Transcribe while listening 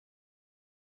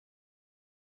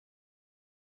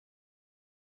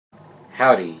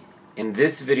Howdy. In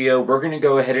this video, we're going to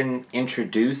go ahead and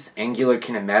introduce angular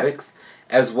kinematics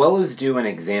as well as do an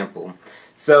example.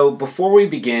 So before we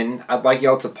begin, I'd like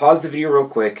y'all to pause the video real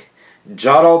quick,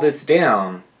 jot all this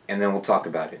down, and then we'll talk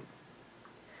about it.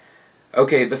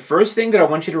 Okay, the first thing that I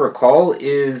want you to recall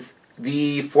is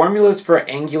the formulas for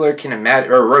angular kinematic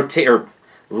or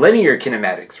linear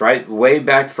kinematics, right? Way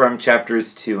back from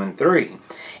chapters 2 and 3.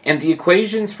 And the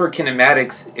equations for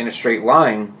kinematics in a straight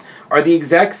line are the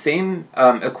exact same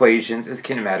equations as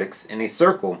kinematics in a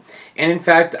circle. And in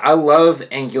fact, I love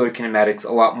angular kinematics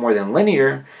a lot more than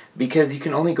linear because you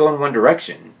can only go in one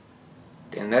direction.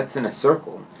 And that's in a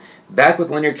circle. Back with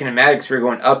linear kinematics, we were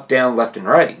going up, down, left, and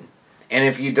right. And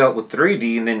if you dealt with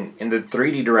 3D, and then in the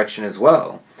 3D direction as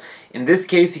well. In this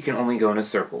case, you can only go in a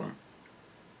circle.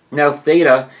 Now,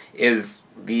 theta is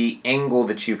the angle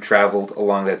that you've traveled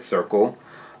along that circle.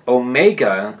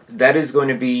 Omega, that is going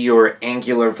to be your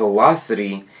angular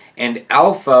velocity, and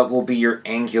alpha will be your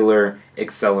angular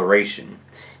acceleration.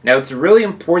 Now, it's really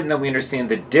important that we understand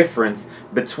the difference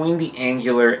between the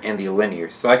angular and the linear.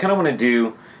 So I kind of want to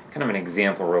do kind of an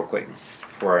example real quick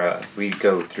before we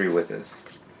go through with this.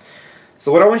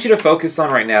 So what I want you to focus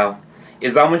on right now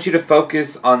is I want you to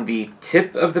focus on the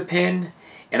tip of the pen,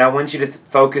 and I want you to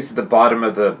focus at the bottom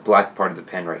of the black part of the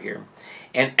pen right here.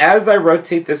 And as I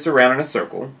rotate this around in a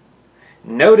circle,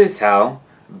 notice how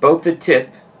both the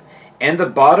tip and the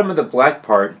bottom of the black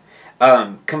part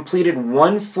completed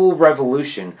one full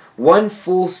revolution, one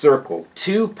full circle,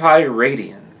 2 pi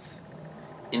radians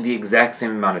in the exact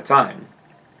same amount of time.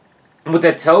 And what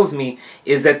that tells me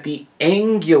is that the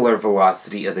angular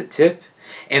velocity of the tip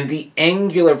and the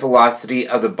angular velocity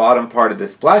of the bottom part of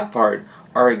this black part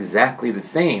are exactly the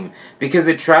same because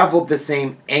it traveled the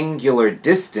same angular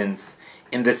distance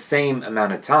in the same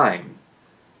amount of time.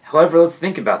 However, let's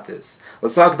think about this.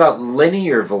 Let's talk about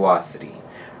linear velocity,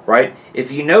 right?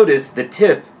 If you notice, the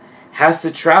tip has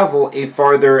to travel a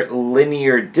farther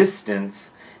linear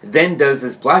distance than does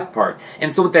this black part.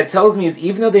 And so what that tells me is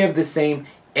even though they have the same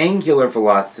angular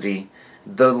velocity,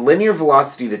 the linear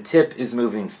velocity of the tip is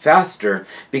moving faster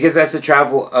because it has to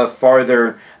travel a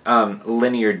farther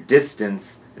linear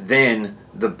distance than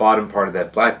the bottom part of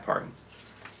that black part.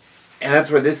 And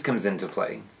that's where this comes into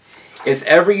play. If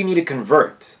ever you need to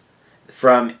convert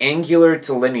from angular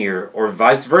to linear or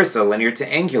vice versa, linear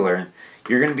to angular,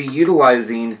 you're going to be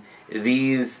utilizing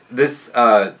this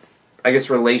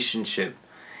relationship.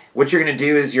 What you're going to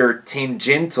do is your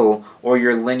tangential or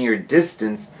your linear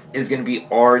distance is going to be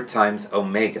r times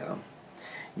omega.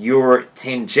 Your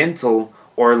tangential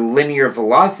or linear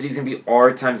velocity is going to be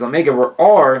r times omega, where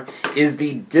r is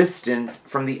the distance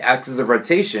from the axis of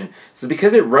rotation. So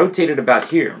because it rotated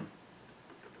about here,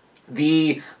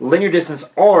 the linear distance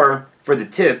r for the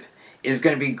tip is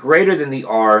going to be greater than the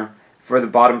r for the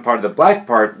bottom part of the black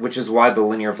part, which is why the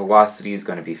linear velocity is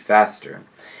going to be faster.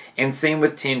 And same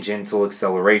with tangential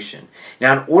acceleration.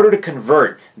 Now, in order to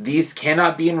convert, these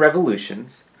cannot be in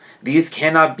revolutions, these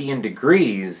cannot be in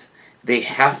degrees, they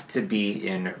have to be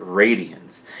in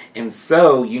radians. And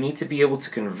so, you need to be able to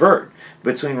convert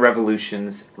between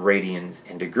revolutions, radians,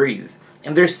 and degrees.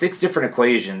 And there's 6 different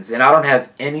equations, and I don't have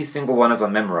any single one of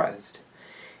them memorized.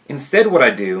 Instead, what I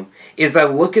do is I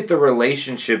look at the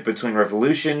relationship between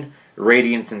revolution,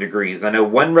 radians, and degrees. I know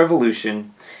 1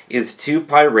 revolution is 2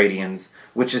 pi radians,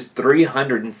 which is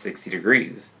 360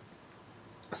 degrees.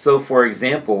 So, for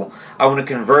example, I want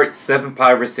to convert 7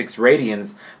 pi over 6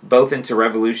 radians both into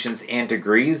revolutions and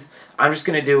degrees. I'm just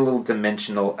going to do a little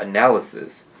dimensional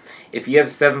analysis. If you have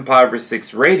 7 pi over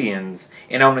 6 radians,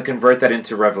 and I want to convert that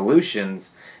into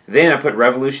revolutions, then I put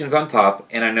revolutions on top,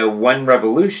 and I know 1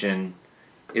 revolution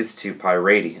is 2 pi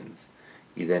radians.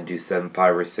 You then do 7 pi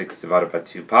over 6 divided by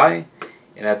 2 pi,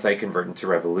 and that's how you convert into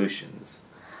revolutions.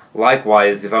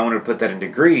 Likewise, if I want to put that in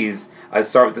degrees, I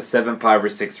start with the 7 pi over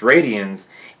 6 radians,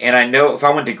 and I know if I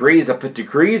want degrees, I put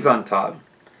degrees on top.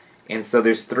 And so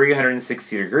there's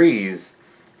 360 degrees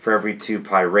for every 2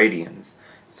 pi radians.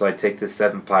 So I take this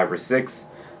 7 pi over 6,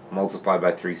 multiply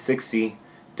by 360,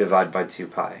 divide by 2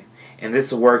 pi. And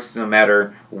this works no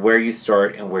matter where you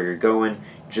start and where you're going.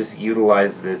 Just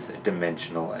utilize this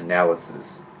dimensional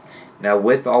analysis. Now,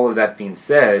 with all of that being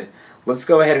said, let's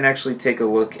go ahead and actually take a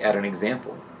look at an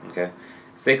example. Okay,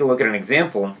 let's take a look at an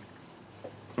example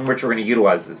in which we're going to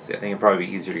utilize this. I think it'd probably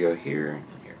be easier to go here and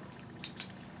here.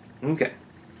 Okay,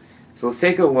 so let's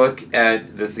take a look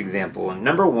at this example. And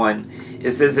number 1,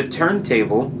 it says a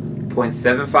turntable,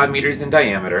 0.75 meters in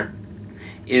diameter,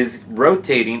 is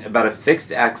rotating about a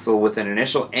fixed axle with an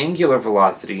initial angular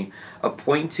velocity of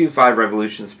 0.25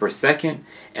 revolutions per second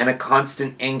and a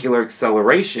constant angular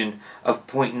acceleration of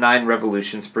 0.9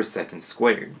 revolutions per second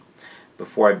squared.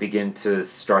 before I begin to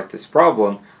start this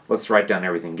problem, let's write down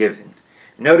everything given.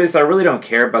 Notice I really don't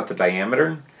care about the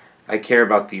diameter. I care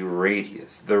about the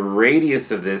radius. The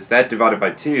radius of this, that divided by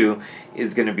 2,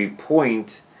 is going to be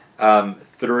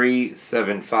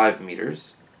 0.375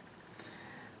 meters.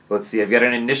 Let's see, I've got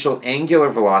an initial angular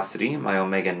velocity, my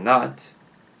omega naught,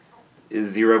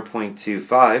 is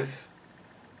 0.25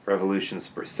 revolutions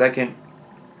per second,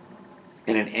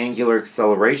 and an angular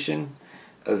acceleration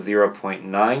of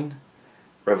 0.9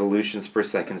 revolutions per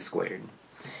second squared.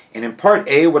 And in part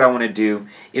A, what I want to do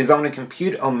is I'm going to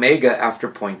compute omega after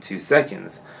 0.2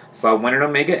 seconds. So I want an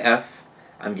omega f.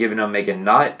 I'm given omega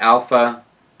naught, alpha,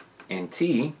 and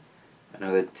t. I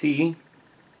know that t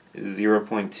is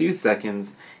 0.2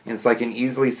 seconds, and so I can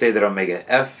easily say that omega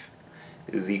f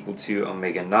is equal to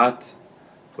omega naught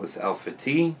plus alpha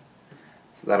t.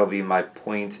 So that'll be my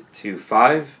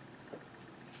 0.25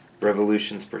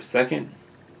 revolutions per second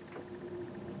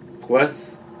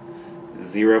plus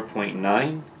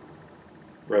 0.9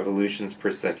 revolutions per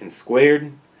second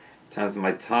squared times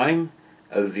my time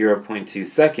of 0.2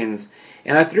 seconds.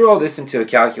 And I threw all this into a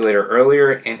calculator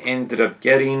earlier and ended up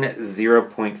getting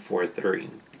 0.43.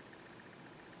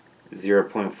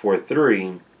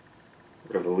 0.43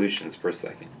 revolutions per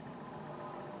second.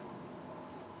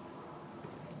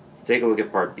 Let's take a look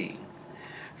at part B.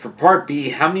 For part B,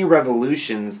 how many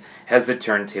revolutions has the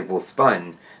turntable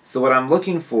spun? So what I'm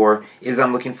looking for is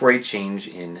I'm looking for a change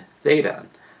in theta.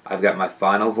 I've got my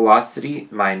final velocity,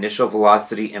 my initial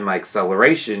velocity, and my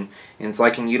acceleration, and so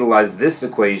I can utilize this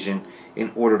equation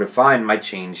in order to find my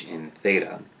change in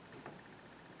theta.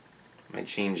 My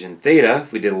change in theta,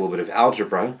 if we did a little bit of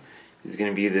algebra, is going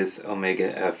to be this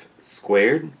omega f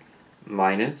squared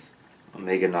minus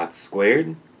omega naught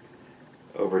squared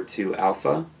over 2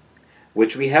 alpha,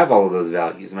 which we have all of those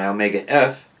values. My omega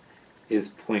f is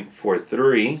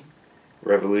 0.43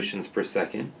 revolutions per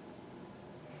second.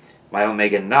 My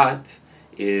omega naught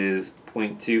is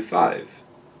 0.25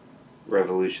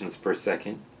 revolutions per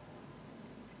second.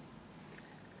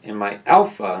 And my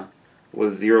alpha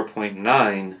was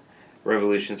 0.9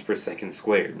 revolutions per second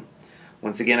squared.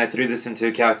 Once again, I threw this into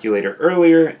a calculator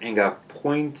earlier and got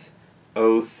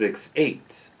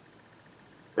 0.068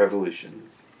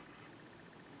 revolutions.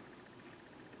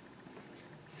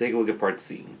 Let's take a look at part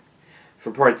C.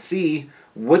 For part C,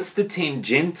 what's the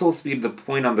tangential speed of the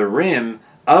point on the rim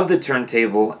of the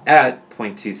turntable at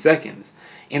 0.2 seconds?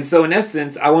 And so in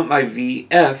essence, I want my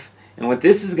VF, and what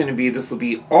this is going to be, this will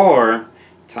be R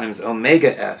times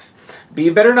omega F. But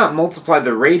you better not multiply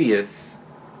the radius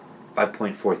by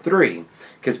 0.43,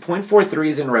 because 0.43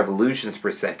 is in revolutions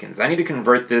per second. I need to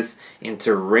convert this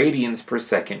into radians per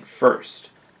second first.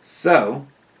 So,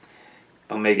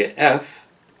 omega F,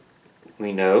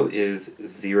 we know, is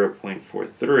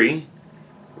 0.43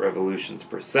 revolutions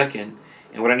per second.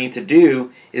 And what I need to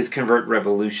do is convert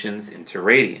revolutions into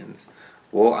radians.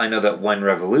 Well, I know that 1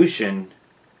 revolution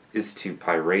is 2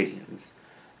 pi radians.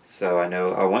 So I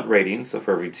know I want radians, so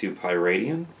for every 2 pi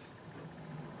radians,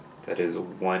 that is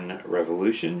 1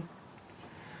 revolution.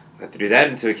 I threw that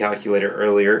into a calculator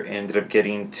earlier and ended up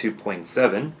getting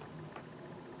 2.7.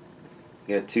 I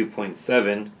got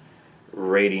 2.7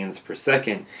 radians per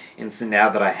second. And so now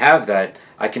that I have that,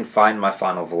 I can find my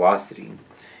final velocity.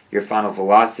 Your final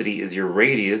velocity is your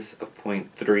radius of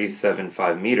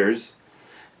 0.375 meters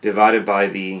divided by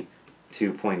the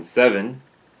 2.7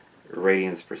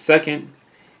 radians per second.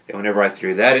 And whenever I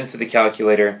threw that into the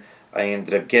calculator, I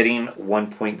ended up getting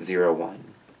 1.01.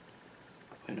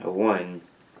 1.01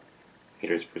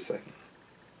 meters per second.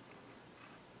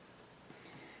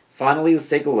 Finally, let's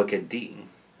take a look at D.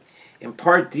 In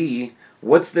part D,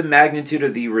 what's the magnitude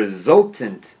of the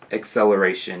resultant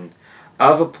acceleration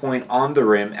of a point on the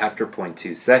rim after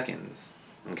 0.2 seconds?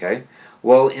 Okay?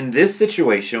 Well, in this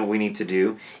situation, what we need to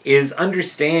do is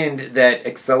understand that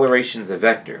acceleration is a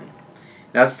vector.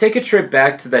 Now let's take a trip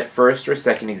back to that first or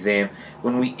second exam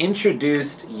when we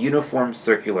introduced uniform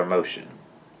circular motion.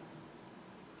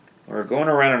 We're going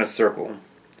around in a circle,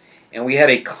 and we had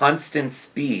a constant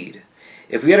speed.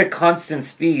 If we had a constant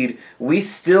speed, we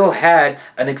still had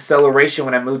an acceleration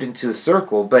when I moved into a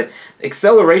circle, but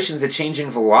acceleration is a change in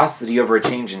velocity over a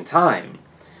change in time.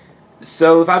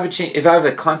 So if I have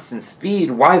a constant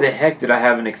speed, why the heck did I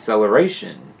have an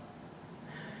acceleration?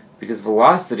 Because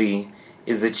velocity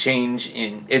is a change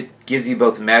in, it gives you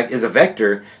both, is a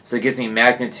vector, so it gives me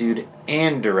magnitude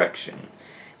and direction.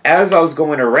 As I was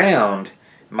going around,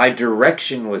 my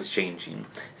direction was changing.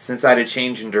 Since I had a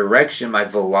change in direction, my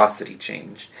velocity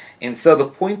changed. And so the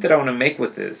point that I want to make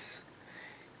with this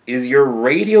is your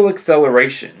radial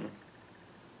acceleration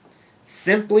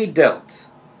simply dealt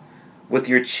with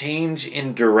your change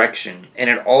in direction, and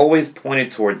it always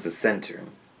pointed towards the center.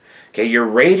 Okay, your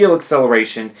radial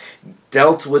acceleration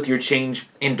dealt with your change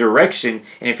in direction,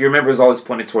 and if you remember, it was always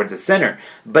pointed towards the center.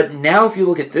 But now if you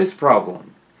look at this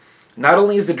problem, not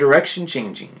only is the direction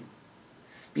changing,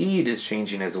 speed is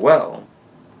changing as well.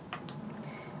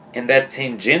 And that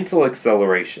tangential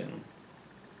acceleration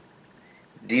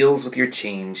deals with your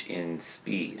change in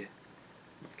speed.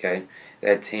 Okay,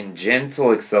 that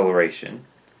tangential acceleration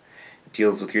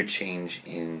deals with your change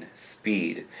in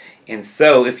speed. And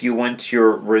so if you want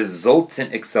your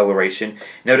resultant acceleration,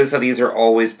 notice how these are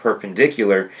always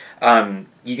perpendicular.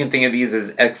 You can think of these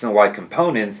as x and y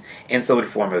components, and so it would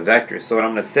form a vector. So what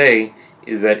I'm going to say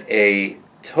is that a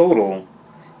total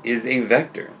is a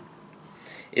vector.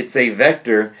 It's a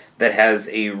vector that has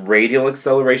a radial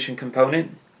acceleration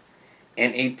component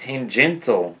and a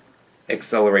tangential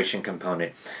acceleration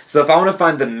component. So if I want to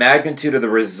find the magnitude of the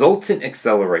resultant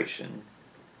acceleration,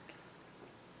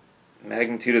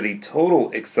 magnitude of the total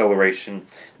acceleration,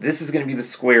 this is going to be the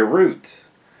square root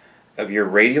of your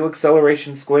radial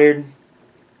acceleration squared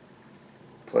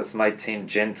plus my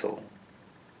tangential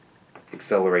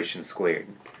acceleration squared.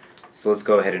 So let's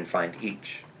go ahead and find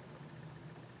each.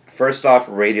 First off,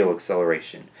 radial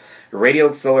acceleration. Radial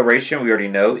acceleration, we already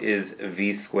know, is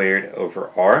v squared over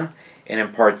r. And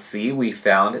in part C, we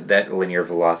found that linear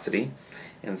velocity.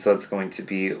 And so it's going to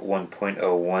be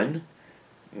 1.01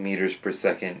 meters per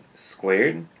second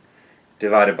squared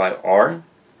divided by r,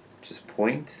 which is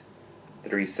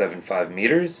 0.375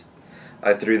 meters.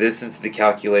 I threw this into the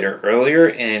calculator earlier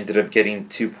and ended up getting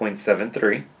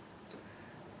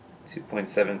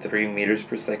 2.73 meters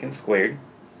per second squared.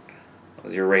 That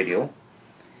was your radial.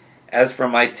 As for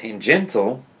my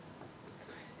tangential,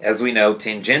 as we know,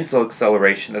 tangential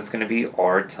acceleration, that's going to be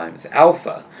r times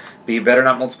alpha. But you better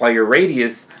not multiply your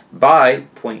radius by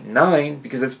 0.9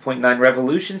 because that's 0.9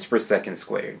 revolutions per second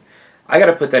squared. I got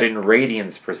to put that in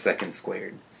radians per second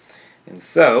squared. And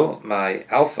so my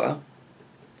alpha,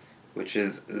 which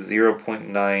is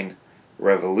 0.9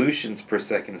 revolutions per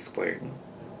second squared,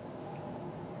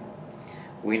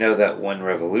 we know that 1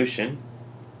 revolution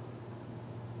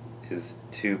is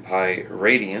 2 pi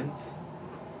radians.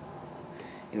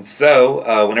 And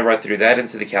so, whenever I threw that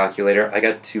into the calculator, I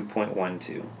got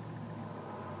 2.12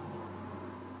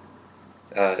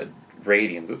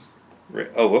 radians. Oops.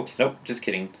 Oh, whoops, nope, just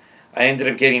kidding. I ended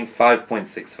up getting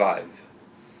 5.65.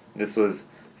 This was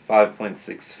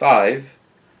 5.65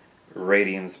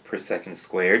 radians per second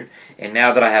squared. And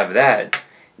now that I have that,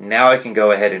 now I can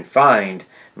go ahead and find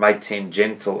my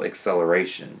tangential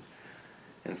acceleration.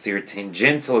 And so your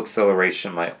tangential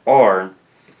acceleration, my r,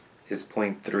 is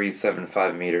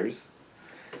 0.375 meters.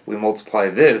 We multiply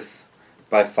this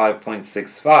by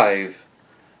 5.65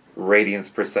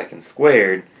 radians per second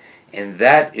squared, and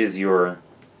that is your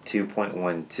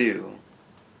 2.12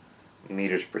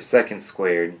 meters per second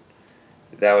squared.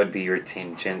 That would be your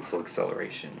tangential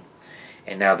acceleration.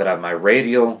 And now that I have my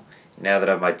radial, now that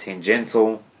I have my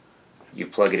tangential, you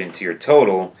plug it into your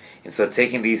total. And so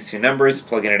taking these two numbers,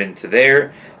 plugging it into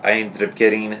there, I ended up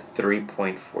getting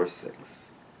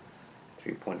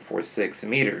 3.46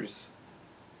 meters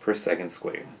per second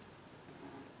squared.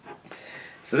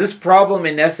 So this problem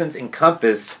in essence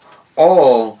encompassed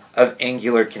all of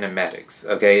angular kinematics,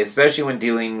 okay, especially when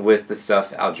dealing with the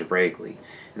stuff algebraically.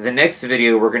 In the next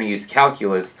video we're going to use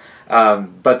calculus,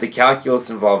 but the calculus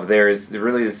involved there is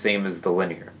really the same as the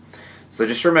linear. So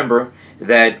just remember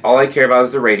that all I care about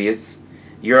is the radius.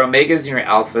 Your omegas and your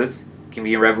alphas can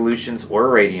be in revolutions or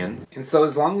radians. And so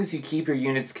as long as you keep your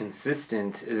units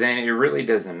consistent, then it really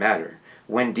doesn't matter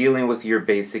when dealing with your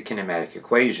basic kinematic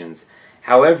equations.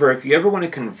 However, if you ever want to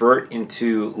convert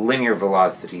into linear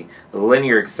velocity,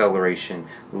 linear acceleration,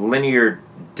 linear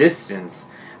distance,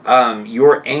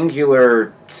 your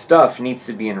angular stuff needs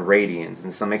to be in radians.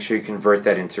 And so make sure you convert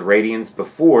that into radians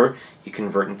before you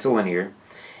convert into linear.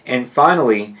 And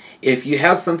finally, if you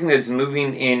have something that's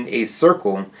moving in a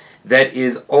circle that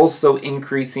is also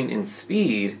increasing in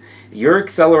speed, your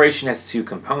acceleration has two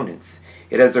components.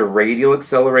 It has a radial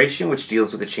acceleration, which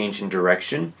deals with a change in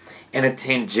direction, and a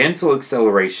tangential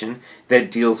acceleration that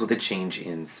deals with a change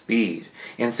in speed.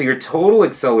 And so your total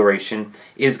acceleration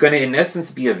is going to, in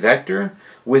essence, be a vector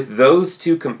with those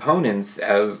two components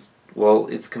as, well,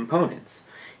 its components.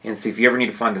 And so if you ever need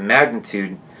to find the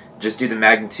magnitude, just do the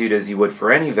magnitude as you would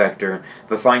for any vector,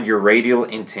 but find your radial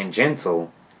and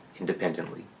tangential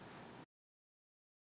independently.